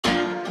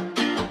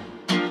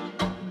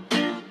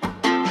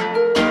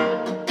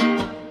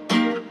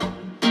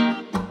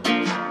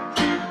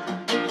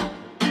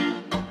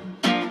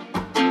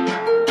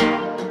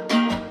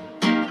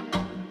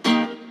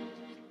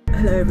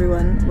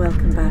everyone,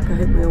 welcome back. I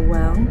hope you're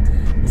well.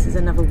 This is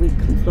another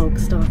weekly vlog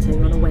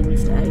starting on a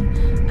Wednesday,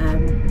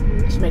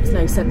 which makes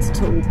no sense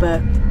at all,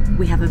 but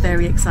we have a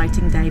very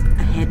exciting day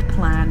ahead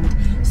planned.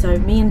 So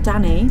me and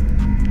Danny,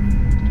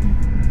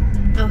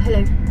 oh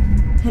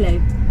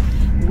hello,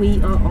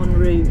 we are en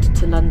route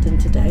to London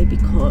today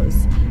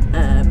because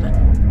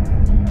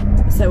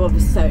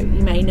so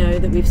you may know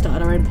that we've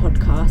started our own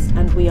podcast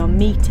and we are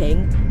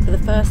meeting for the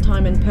first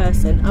time in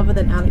person, other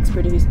than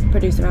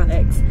producer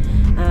Alex,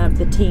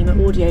 the team at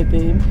Audio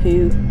Boom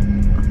who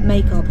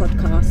make our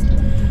podcast,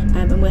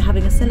 and we're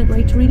having a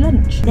celebratory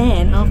lunch.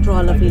 Then after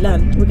our lovely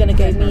lunch we're going to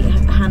go meet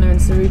Hannah and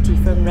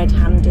Saruti from Red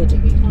Handed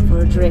for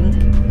a drink,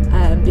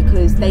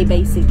 because they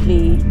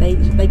basically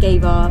they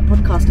gave our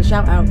podcast a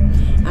shout out,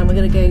 and we're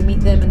going to go meet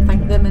them and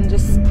thank them, and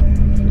just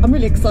I'm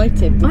really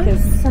excited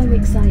because I'm so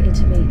excited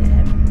to meet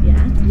them.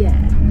 Yeah,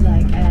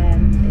 like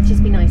it'd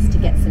just be nice to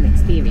get some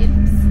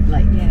experience,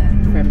 like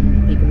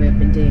from people who have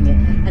been doing it,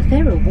 and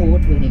they're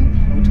award-winning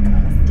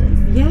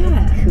podcasters.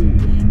 Yeah, cool.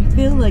 I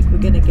feel like we're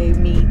gonna go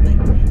meet like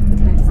the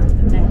best of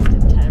the best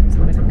in terms of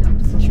when it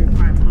comes to true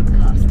crime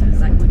podcasters.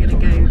 Like we're gonna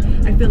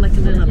go. I feel like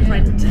a little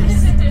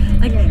apprentice.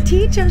 Like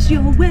teach us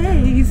your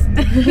ways.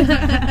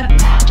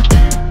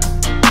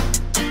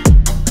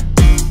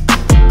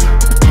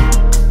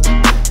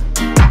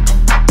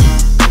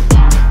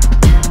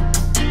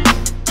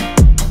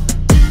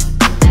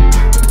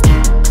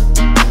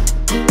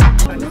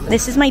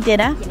 This is my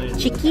dinner,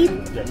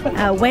 chicken,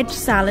 wedge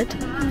salad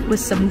with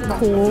some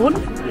corn.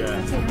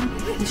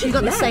 She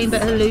got the same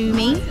but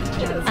halloumi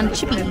and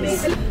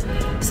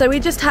chippies. So we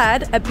just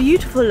had a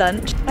beautiful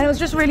lunch and it was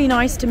just really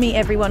nice to meet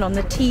everyone on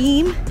the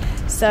team.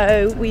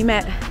 So we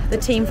met the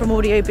team from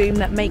Audio Boom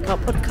that make our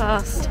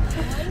podcast.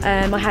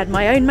 I had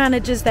my own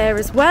managers there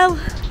as well.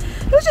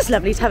 It was just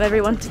lovely to have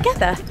everyone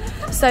together.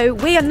 So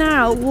we are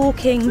now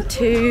walking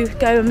to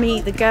go and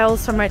meet the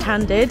girls from Red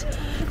Handed.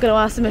 I'm going to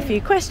ask them a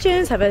few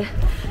questions, have a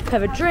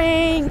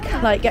drink,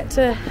 like get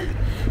to,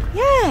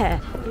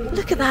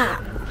 look at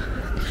that.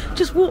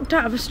 Just walked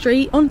out of a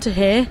street onto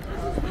here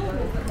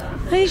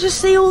and you just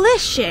see all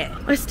this shit.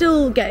 I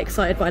still get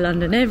excited by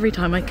London every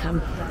time I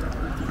come.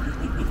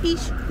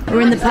 We're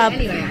in the pub,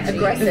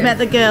 we've met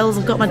the girls,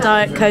 I've got my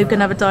Diet Coke,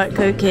 another Diet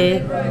Coke here.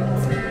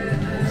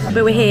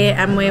 But we're here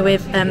and we're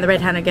with the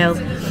Red Handed girls,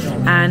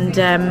 and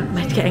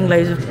we're getting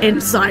loads of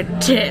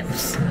inside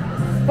tips.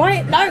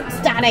 Right notes,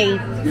 Danny.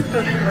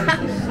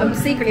 I'm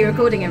secretly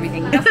recording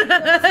everything.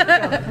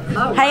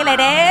 Hey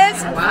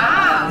ladies.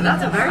 Wow,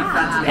 that's a very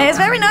fancy. It's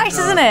very nice,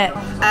 isn't it?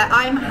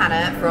 I'm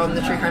Hannah from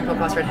the True Crime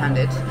Podcast Red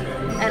Handed.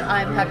 And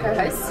I'm her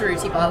co-host,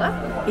 Saruti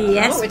Bala.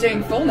 Yes. Oh, we're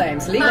doing full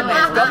names, legal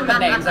names, government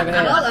names over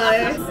here.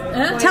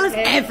 Hello. Tell us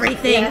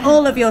everything,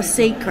 all of your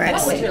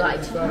secrets. What would you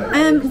like to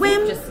know?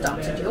 When Just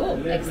started your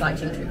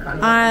exciting true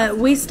crime.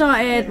 we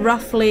started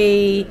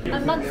roughly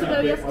a month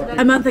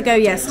ago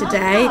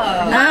yesterday.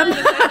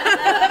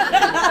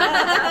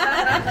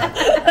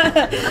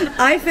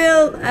 I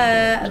feel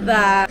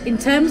that in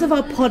terms of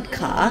our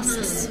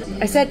podcasts,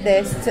 I said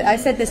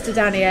this to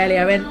Danny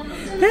earlier, and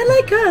they're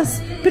like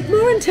us, but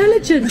more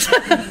intelligent.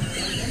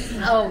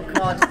 Oh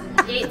God,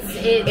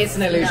 It's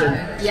an illusion.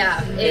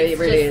 Yeah, It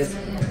really is.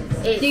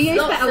 You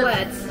use better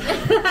words.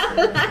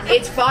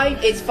 It's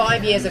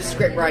 5 years of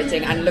script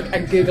writing and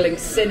googling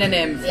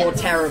synonym for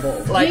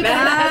terrible. Like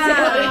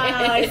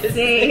I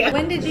see.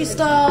 When did you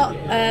start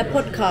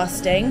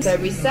podcasting? So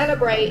we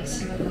celebrate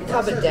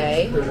Cupboard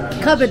Day.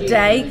 Cupboard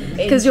Day,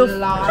 because you're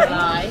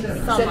July. It's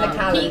in the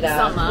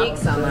calendar. Peak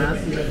summer.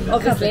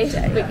 Obviously,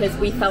 because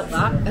we felt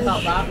that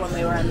when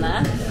we were in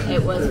there.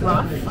 It was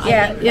rough.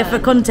 Yeah. For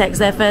context,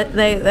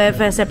 their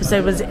first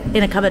episode was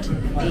in a cupboard.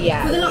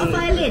 Yeah. With a lot of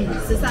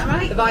violins, is that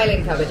right? The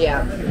violin cupboard,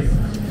 yeah.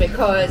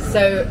 Because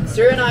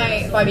Saru and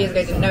I 5 years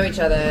ago didn't know each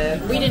other.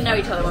 We didn't know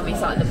each other when we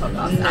started the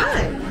podcast.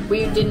 No.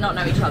 We did not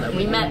know each other.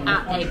 We met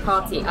at a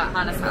party at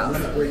Hannah's house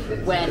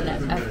when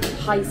a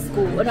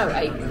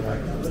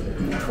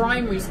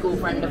primary school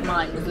friend of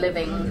mine was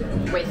living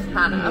with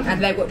Hannah.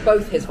 And they were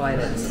both his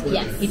violins.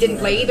 Yes. He didn't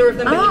play either of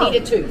them, but he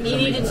needed two. He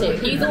needed two.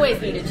 He's always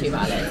needed two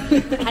violins.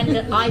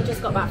 And I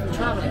just got back from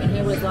travelling and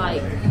he was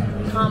like,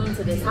 come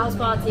to this house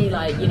party,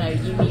 like, you know,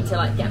 you need to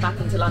like get back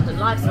into London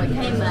life. So I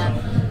came there,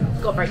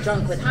 got very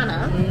drunk with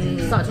Hannah,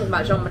 started talking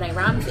about JonBenet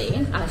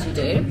Ramsey, as you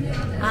do,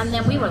 and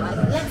then we were like,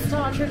 let's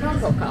start a true crime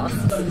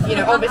podcast. You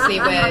know, obviously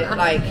we're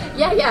like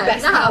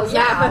best pals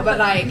now, but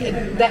like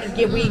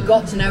we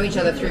got to know each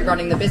other through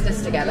running the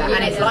business together,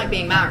 and it's like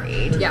being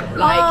married. Yeah.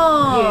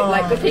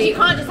 Because you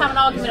can't just have an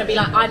argument and be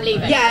like, I'm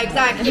leaving. Yeah,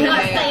 exactly. You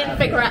gotta stay and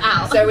figure it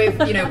out. So we've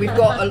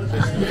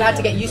had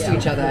to get used to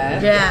each other.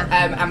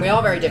 Yeah. And we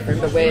are very different,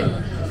 but we're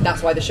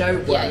that's why the show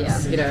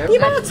works, you know. The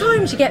amount of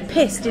times you get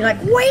pissed, you're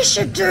like, we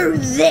should do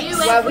this.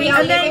 Well,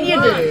 and then you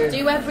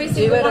do every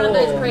single one of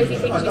those crazy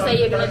things you say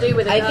you're going to do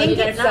with a girl. I think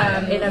it's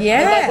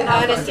there's an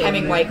Ernest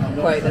Hemingway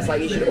quote that's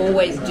like, you should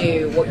always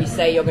do what you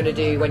say you're going to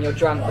do when you're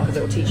drunk because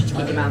it will teach you to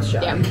keep your mouth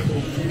shut. And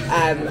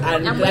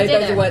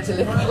those are words to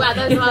live by. Well,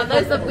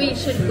 those are we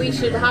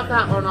should have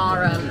that on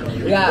our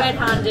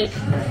red-handed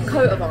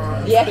coat of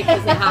arms. Yeah.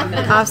 Because it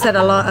happened. I've said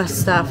a lot of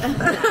stuff.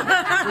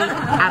 We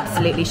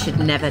absolutely should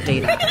never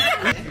do that.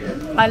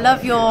 I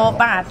love your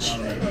badge.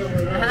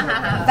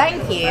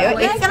 Thank you.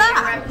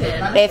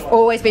 If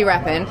always be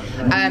repping.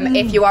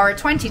 If you are a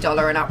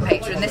 $20 and up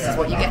patron, this is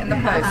what you get in the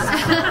post.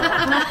 You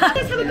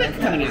guys have a book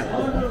coming out?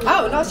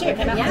 Oh, last year it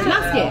came out. Yeah.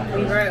 Last year.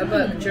 We wrote a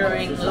book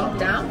during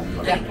lockdown.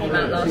 It came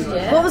out last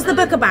year. What was the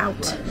book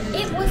about?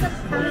 It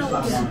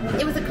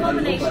was a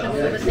combination of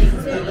all the things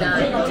we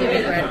learned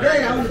doing Red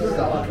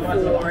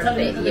for a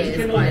bit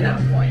years by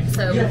that point.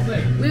 So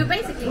we were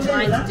basically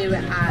trying to do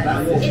it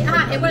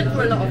as it went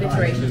through a lot of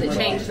iterations. It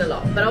changed a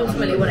lot, but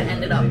ultimately what it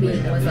ended up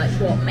being was like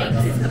what makes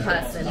a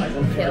person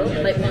kill,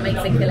 like what makes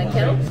a killer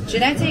kill.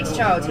 Genetics,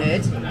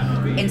 childhood,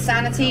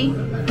 insanity,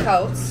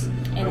 cults,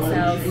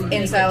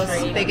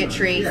 incels,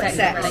 bigotry,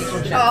 sex.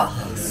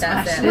 Oh,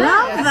 that's it.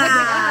 Love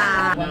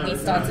that. When we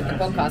started the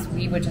podcast,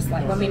 we were just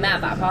like, when we met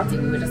at that party,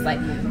 we were just like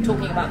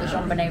talking about the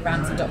Jean-Benet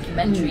Ramsey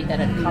documentary that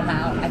had come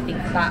out, I think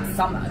that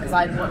summer, because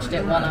I watched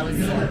it while I was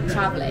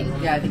travelling.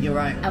 Yeah, I think you're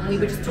right. And we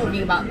were just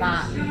talking about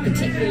that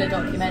particular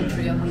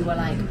documentary, and we were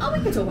like, oh,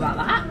 we could talk about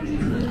that.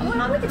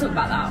 Oh, we could talk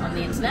about that on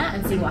the internet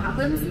and see what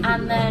happens.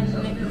 And then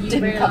you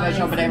didn't cover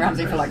Jean-Benet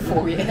Ramsey for like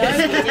 4 years. No, we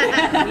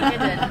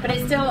didn't. But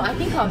it's still, I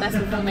think, our best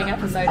performing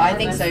episode. I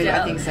think so.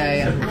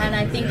 And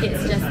I think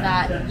it's just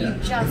that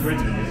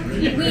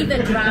you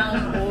either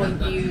drown or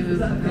you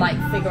like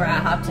figure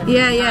out how to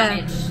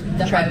manage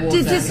the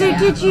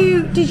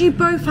Did you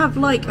both have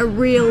like a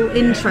real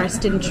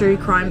interest in true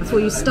crime before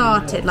you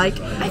started? Like,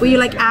 were you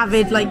like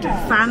avid like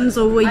fans,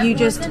 or were you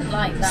just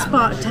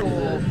sparked?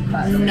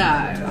 No,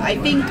 I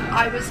think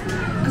I was,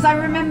 because I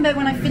remember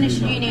when I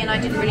finished uni and I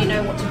didn't really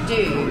know what to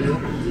do.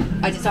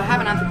 I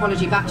have an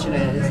anthropology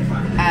bachelor's,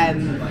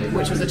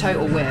 which was a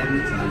total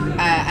whim,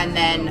 and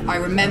then I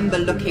remember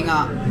looking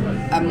up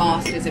a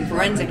master's in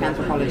forensic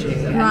anthropology,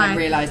 and I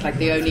realised like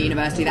the only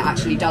university that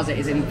actually does it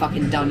is in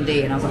fucking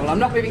Dundee, and I was like, well, I'm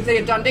not moving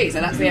to Dundee, so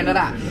that's the end of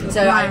that.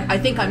 So I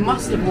think I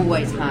must have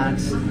always had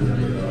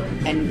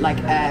like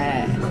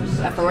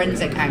a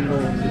forensic angle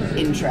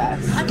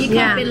interest. You could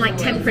have been like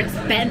temperance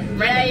bent,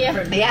 ready. I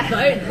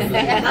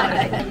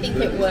think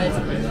it was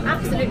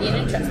absolutely an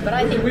interest, but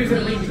I think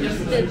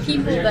the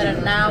people that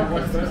are now,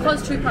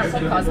 because true crime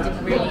podcasts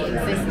didn't really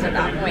exist at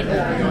that point,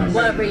 or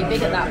weren't really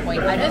big at that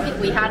point, I don't think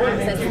we had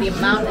access to the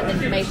amount of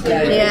information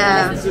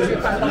that true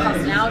crime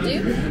podcasts now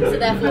do, so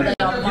therefore they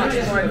are much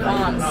more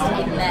advanced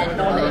in their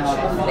knowledge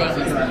of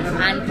things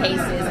and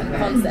cases and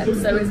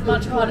concepts, so it's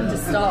much harder to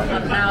start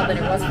one now than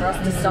it was for us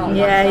to start 5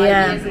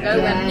 years ago,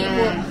 when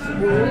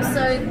people were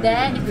also,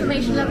 their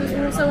information levels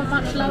were also a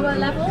much lower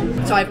level.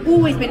 So I've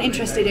always been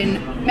interested in,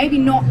 maybe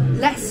not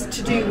less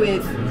to do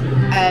with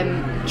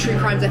true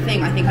crime's a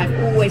thing, I think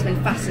I've always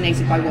been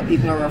fascinated by what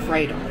people are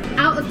afraid of.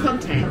 Out of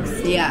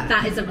context,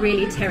 that is a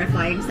really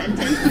terrifying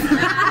sentence.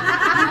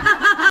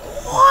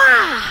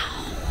 Wow!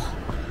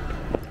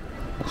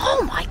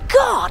 Oh my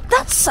god,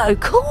 that's so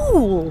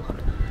cool!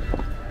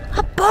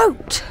 A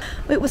boat!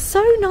 It was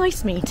so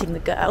nice meeting the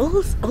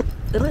girls.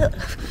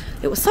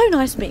 It was so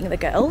nice meeting the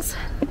girls.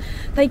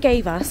 They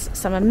gave us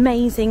some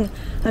amazing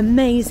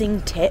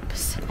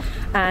tips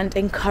and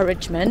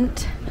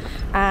encouragement,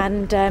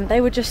 and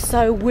they were just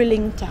so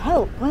willing to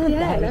help, weren't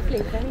they?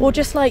 Lovely. Or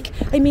just like,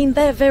 I mean,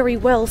 they're very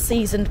well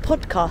seasoned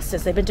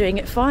podcasters. They've been doing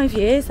it 5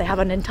 years. They have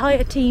an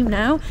entire team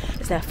now.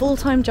 It's their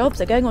full-time jobs.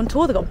 They're going on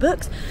tour. They've got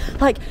books.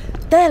 Like,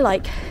 they're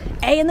like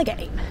A in the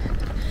game.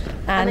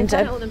 And they've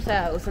done it all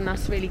themselves, and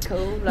that's really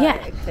cool.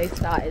 Like, they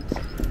started.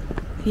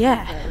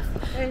 Yeah.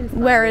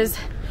 Whereas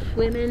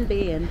women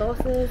being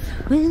bosses.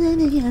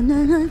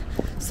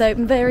 So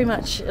very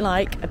much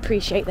like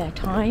appreciate their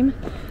time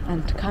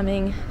and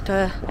coming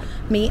to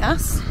meet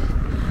us.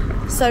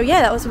 So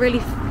yeah, that was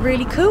really,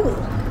 really cool.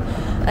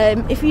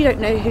 If you don't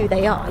know who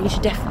they are, you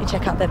should definitely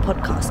check out their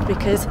podcast,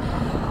 because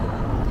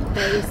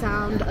they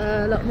sound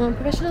a lot more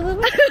professional than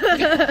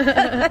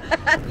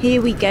we.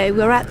 Here we go,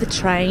 we're at the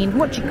train.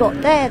 What you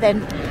got there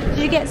then? Did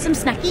you get some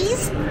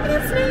snackies?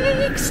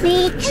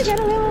 Sneaks. I get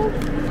a little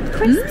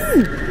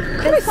crisps.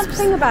 There's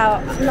something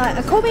about, like,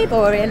 I call me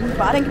boring,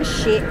 but I don't give a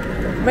shit.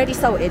 Ready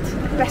salted,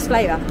 best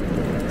flavour.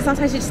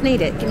 Sometimes you just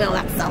need it. Give me all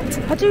that salt.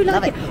 I do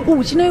like it.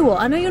 Oh, do you know what?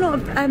 I know you're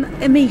not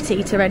a meat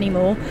eater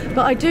anymore,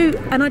 but I do,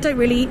 and I don't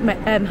really eat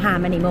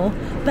ham anymore.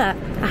 But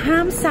a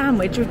ham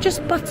sandwich with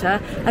just butter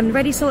and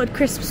ready salted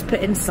crisps put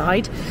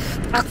inside.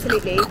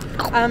 Absolutely.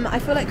 I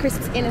feel like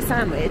crisps in a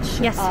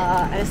sandwich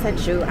are an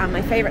essential, and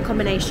my favourite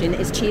combination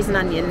is cheese and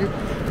onion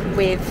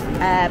with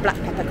black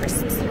pepper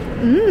crisps.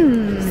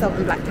 Salt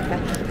and black pepper.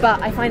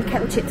 But I find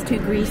kettle chips too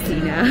greasy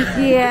now.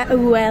 Yeah,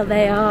 well,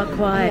 they are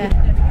quite. Yeah.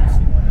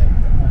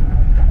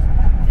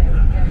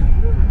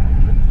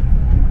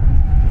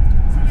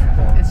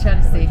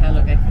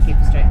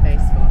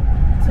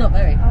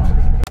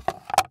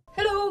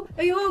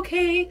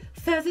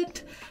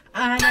 pheasant,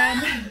 and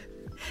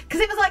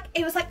because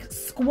it was like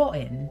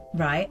squatting,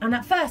 right? And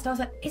at first I was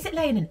like, is it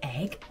laying an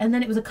egg? And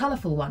then it was a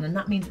colourful one, and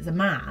that means it's a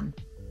man.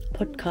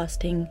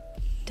 Podcasting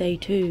day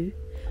 2.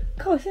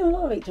 God, we've seen a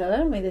lot of each other,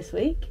 haven't we, this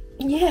week?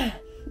 Yeah.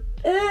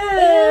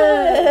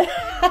 I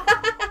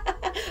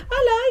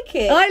like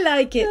it. I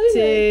like it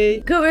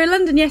too. God, we were in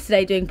London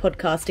yesterday doing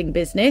podcasting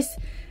business,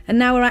 and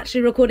now we're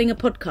actually recording a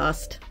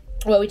podcast.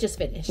 Well, we just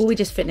finished. Well, we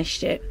just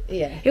finished it.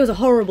 Yeah. It was a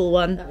horrible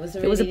one. That was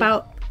It was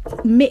about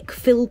Mick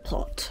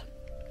Philpott,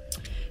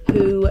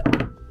 who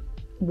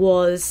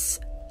was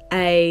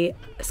a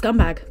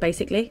scumbag,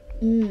 basically.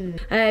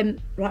 Right,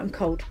 I'm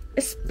cold.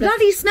 It's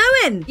bloody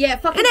snowing. Yeah,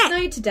 fucking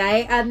snowed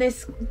today, and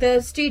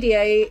the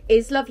studio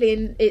is lovely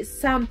and it's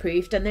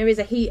soundproofed, and there is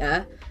a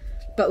heater,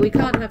 but we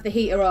can't have the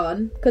heater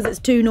on because it's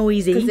too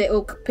noisy. because it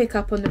will pick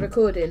up on the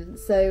recording.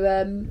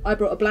 So I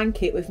brought a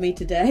blanket with me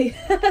today.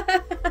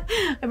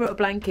 I brought a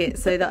blanket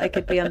so that I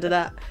could be under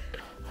that.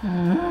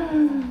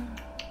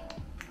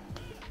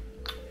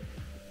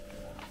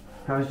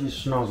 How's your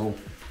snozzle?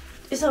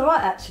 It's all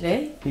right,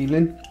 actually.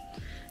 Healing?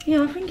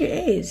 Yeah, I think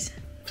it is.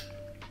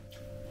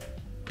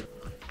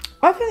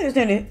 I think it's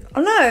nearly.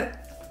 Oh no,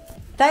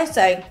 they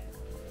say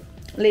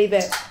leave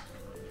it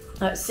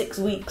like 6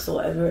 weeks or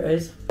whatever it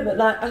is. But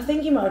like, I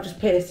think you might have just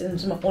pierced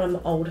into one of my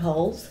old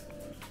holes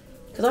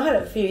because I had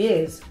it a few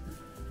years.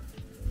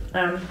 They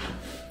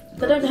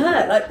don't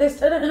hurt like this.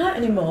 They don't hurt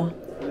anymore.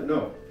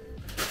 No.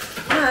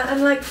 Yeah,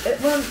 and like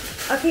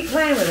I keep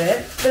playing with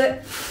it,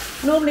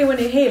 but normally when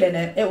you're healing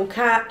it, it will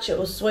catch, it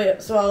will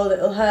swell,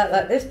 it'll hurt.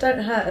 Like this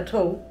don't hurt at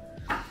all.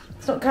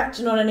 It's not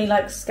catching on any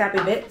like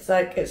scabby bits.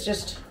 Like it's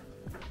just.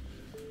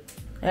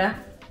 Yeah.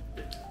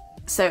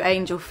 So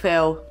Angel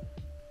Phil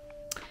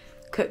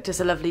cooked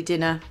us a lovely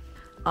dinner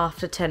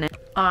after tennis.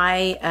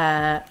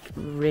 I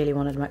really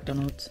wanted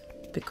McDonald's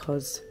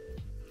because,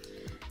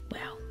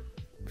 well,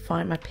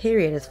 my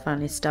period is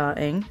finally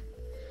starting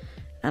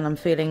and I'm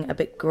feeling a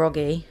bit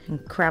groggy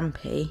and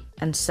crampy,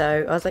 and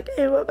so I was like,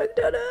 hey, I want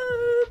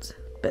McDonald's.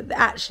 But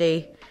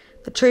actually,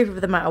 the truth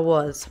of the matter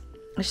was,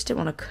 I just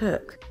didn't want to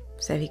cook.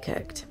 So he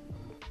cooked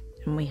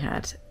and we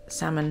had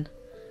salmon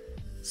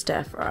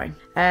stir fry.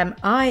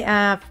 I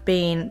have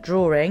been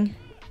drawing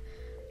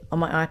on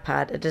my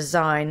iPad a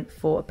design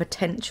for a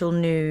potential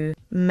new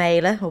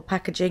mailer or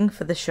packaging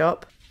for the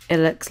shop. It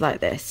looks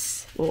like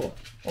this or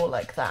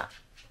like that.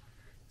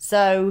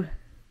 So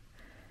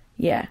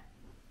yeah,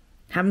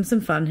 having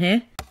some fun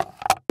here.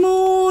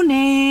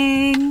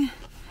 Morning,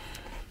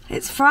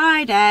 it's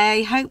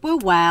Friday, hope we're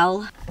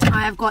well.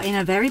 I have got in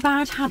a very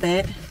bad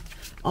habit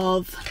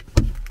of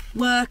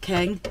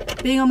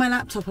being on my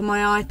laptop and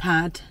my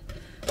iPad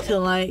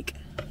till like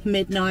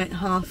midnight,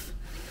 half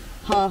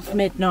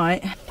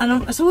midnight, and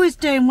I'm always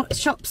doing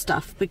shop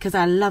stuff because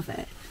I love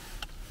it,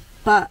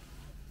 but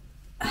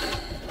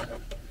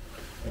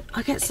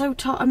I get so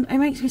tired. It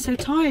makes me so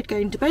tired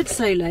going to bed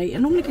so late. I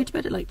normally go to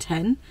bed at like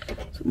 10.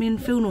 That's what me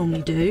and Phil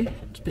normally do.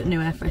 Just a bit of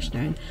new air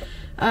freshener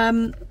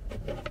in.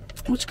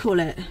 What do you call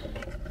it?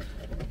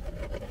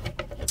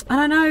 And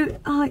I know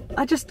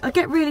I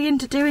get really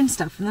into doing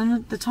stuff and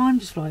then the time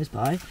just flies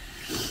by.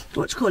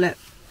 What do you call it?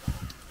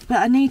 But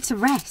I need to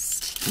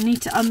rest. I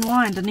need to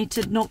unwind. I need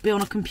to not be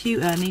on a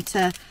computer. I need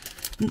to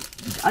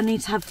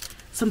have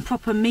some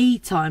proper me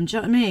time. Do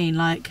you know what I mean?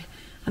 Like,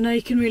 I know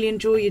you can really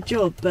enjoy your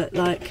job, but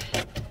like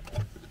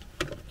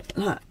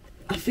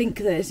I think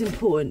that it's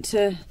important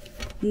to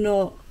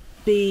not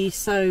be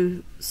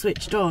so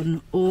switched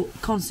on or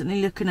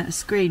constantly looking at a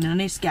screen. I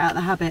need to get out of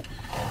the habit.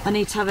 I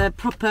need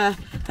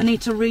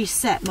to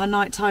reset my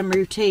nighttime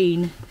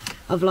routine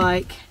of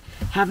like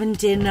having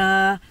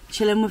dinner,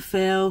 chilling with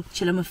Phil,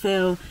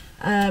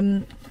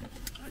 then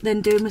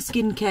doing my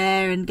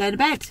skincare and going to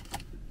bed.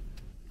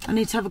 I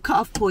need to have a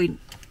cut-off point.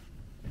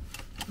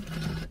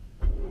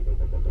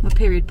 My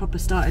period proper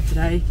started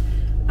today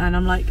and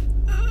I'm like,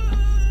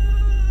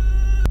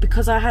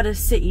 because I had a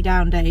city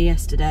down day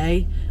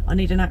yesterday, I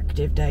need an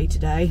active day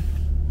today.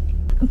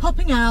 I'm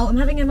popping out, I'm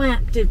having my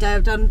active day.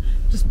 I've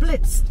just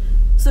blitzed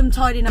some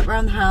tidying up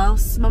around the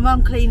house. My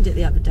mum cleaned it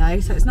the other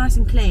day, so it's nice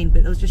and clean,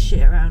 but there was just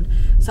shit around.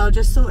 So I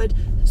just sorted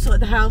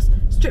the house,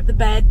 stripped the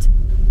bed,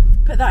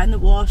 put that in the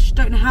wash.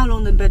 Don't know how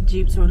long the bed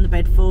dupes are on the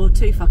bed for.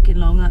 Too fucking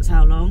long, that's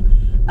how long.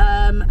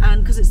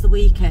 And because it's the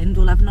weekend,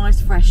 we'll have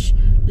nice fresh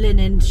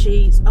linen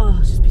sheets. Oh,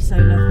 it'll just be so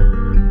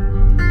lovely.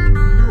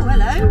 Oh,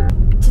 hello.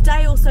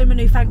 Today also my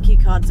new thank you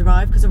cards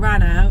arrived because I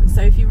ran out.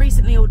 So if you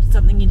recently ordered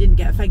something you didn't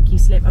get a thank you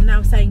slip, I'm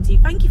now saying to you,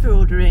 thank you for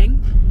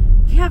ordering.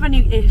 If you have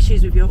any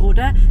issues with your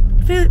order,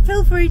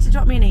 feel free to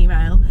drop me an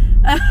email.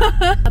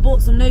 I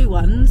bought some new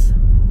ones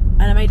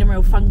and I made them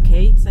real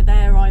funky, so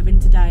they're arriving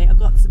today. I've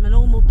got some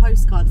normal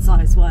postcard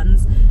size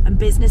ones and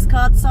business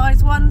card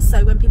size ones,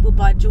 so when people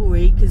buy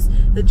jewellery, because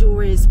the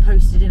jewellery is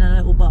posted in a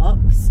little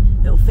box,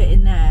 it'll fit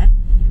in there.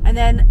 And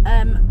then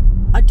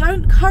I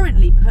don't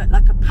currently put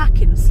like a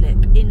packing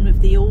slip in with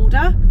the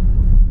order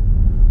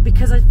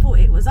because I thought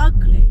it was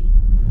ugly.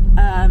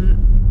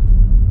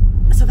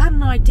 So I've had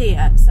an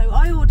idea. So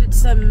I ordered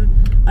some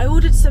I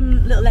ordered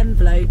some little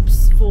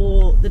envelopes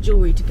for the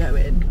jewellery to go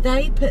in.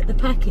 They put the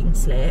packing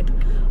slip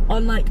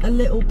on like a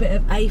little bit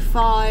of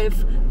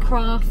A5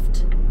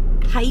 craft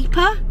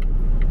paper.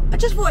 I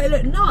just thought it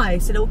looked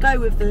nice and it'll go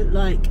with the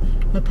like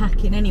my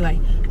packing anyway.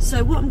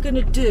 So what I'm going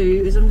to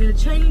do is I'm going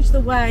to change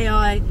the way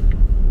I'm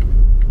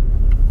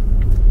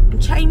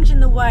changing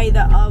the way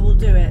that I will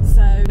do it.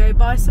 So go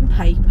buy some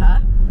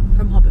paper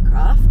from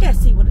Hobbycraft. Yeah,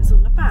 see what it's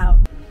all about.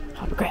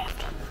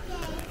 Hobbycraft.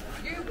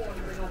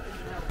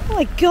 Oh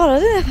my god, I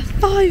did it for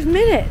 5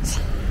 minutes.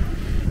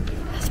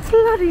 It's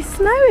bloody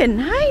snowing,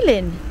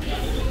 hailing.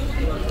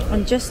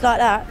 And just like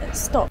that, it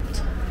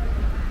stopped.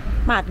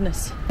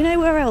 Madness. You know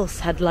where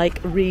else had like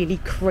really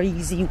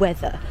crazy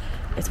weather?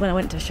 It's when I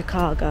went to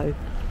Chicago.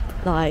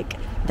 Like,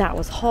 that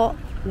was hot,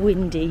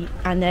 windy,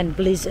 and then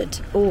blizzard,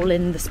 all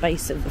in the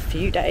space of a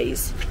few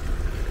days.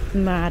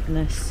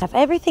 Madness. I have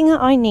everything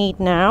that I need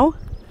now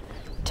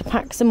to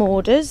pack some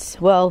orders.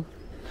 Well,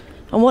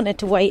 I wanted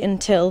to wait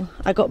until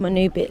I got my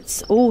new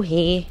bits all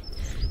here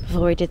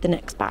before I did the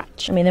next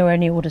batch. I mean, there were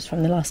only orders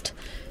from the last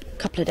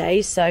couple of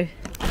days, so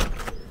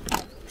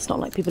it's not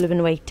like people have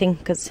been waiting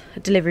because a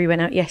delivery went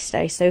out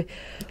yesterday. So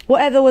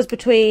whatever was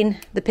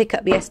between the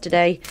pickup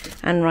yesterday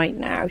and right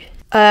now.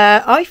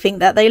 I think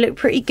that they look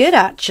pretty good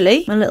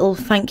actually. My little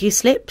thank you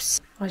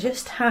slips. I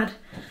just had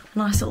a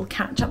nice little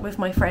catch up with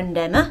my friend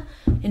Emma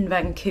in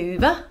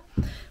Vancouver.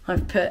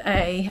 I've put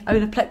a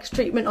Olaplex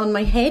treatment on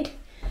my head.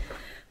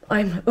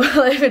 I'm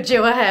well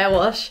overdue a hair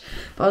wash,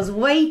 but I was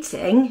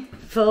waiting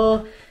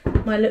for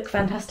my Look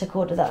Fantastic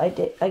order that I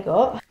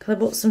got because I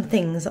bought some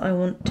things that I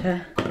want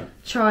to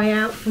try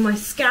out for my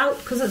scalp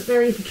because it's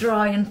very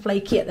dry and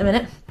flaky at the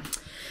minute.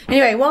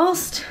 Anyway,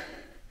 whilst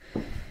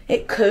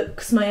it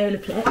cooks my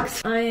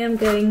Olaplex, I am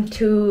going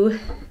to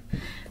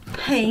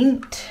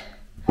paint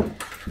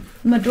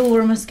my door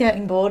and my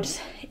skirting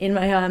boards in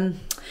my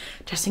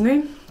dressing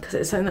room because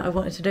it's something that I've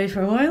wanted to do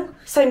for a while.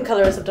 Same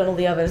colour as I've done all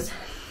the others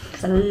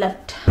because I love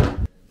it.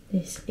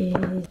 This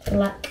is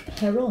Black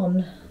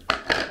Heron. I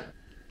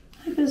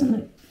hope it doesn't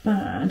look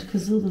bad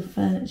because all the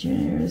furniture in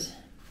here is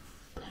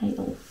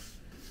pale.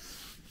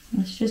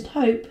 Let's just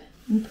hope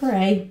and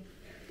pray.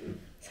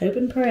 Let's hope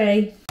and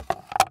pray.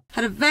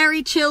 Had a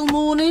very chill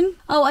morning.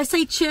 Oh, I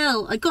say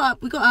chill. We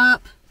got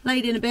up,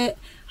 laid in a bit,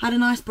 had a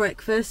nice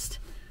breakfast,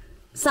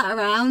 sat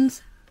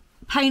around,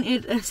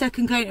 painted a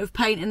second coat of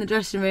paint in the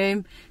dressing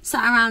room,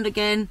 sat around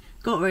again,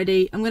 got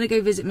ready. I'm going to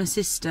go visit my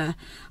sister.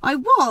 I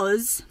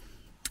was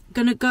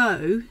going to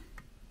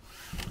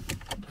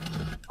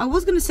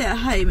sit at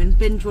home and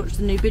binge watch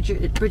the new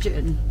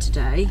Bridgerton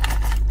today.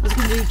 I was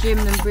going to do Jim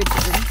and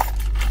Bridgerton.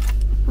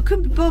 I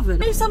couldn't be bothered.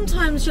 You know,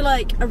 sometimes you're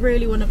like, I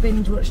really want to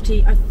binge watch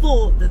TV. I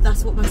thought that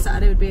that's what my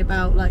Saturday would be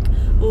about. Like,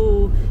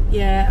 oh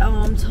yeah, oh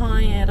I'm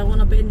tired, I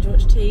want to binge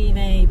watch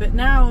TV. But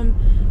now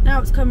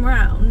it's come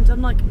round,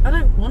 I'm like, I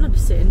don't want to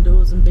sit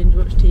indoors and binge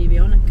watch TV.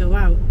 I want to go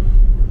out.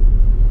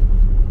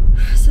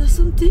 So that's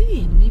what I'm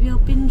doing. Maybe I'll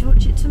binge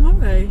watch it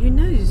tomorrow. Who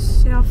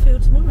knows? See how I feel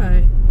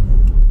tomorrow.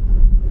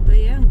 But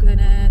yeah, I'm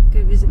gonna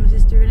go visit my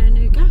sister in her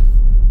new gaff.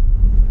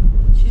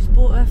 She's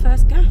bought her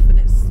first gaff and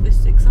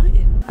it's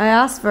exciting. I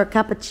asked for a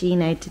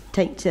cappuccino to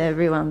take to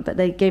everyone, but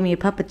they gave me a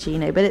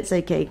puppuccino, but it's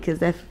okay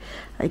because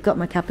I got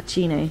my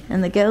cappuccino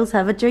and the girls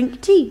have a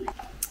drink tea.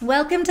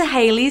 Welcome to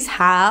Hayley's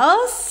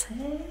house.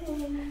 Hey.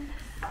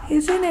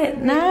 Isn't it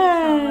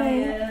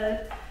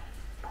nice?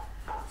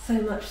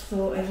 So much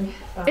sorting.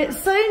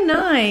 It's so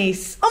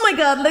nice. Oh my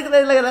god, look at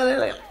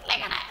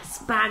this.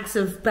 Bags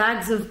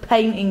of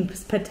painting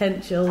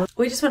potential.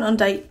 We just went on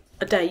date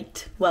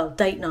night.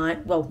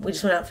 Well, we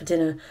just went out for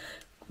dinner.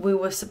 We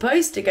were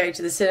supposed to go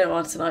to the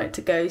cinema tonight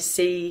to go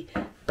see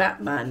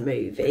Batman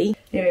movie.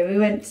 Anyway, we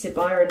went to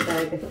Byron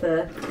Burger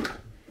for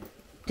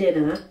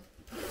dinner.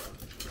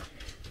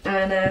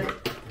 And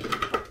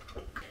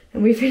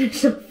we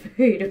finished our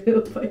food and we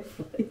were both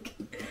like,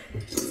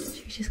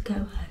 should we just go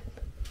home?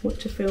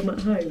 Watch a film at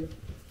home?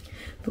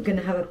 We're going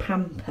to have a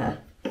pamper.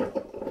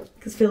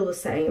 Because Phil was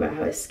saying about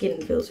how his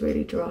skin feels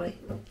really dry.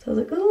 So I was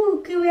like,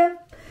 oh,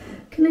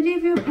 can I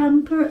give you a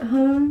pamper at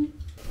home?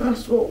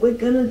 That's what we're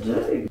going to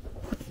do.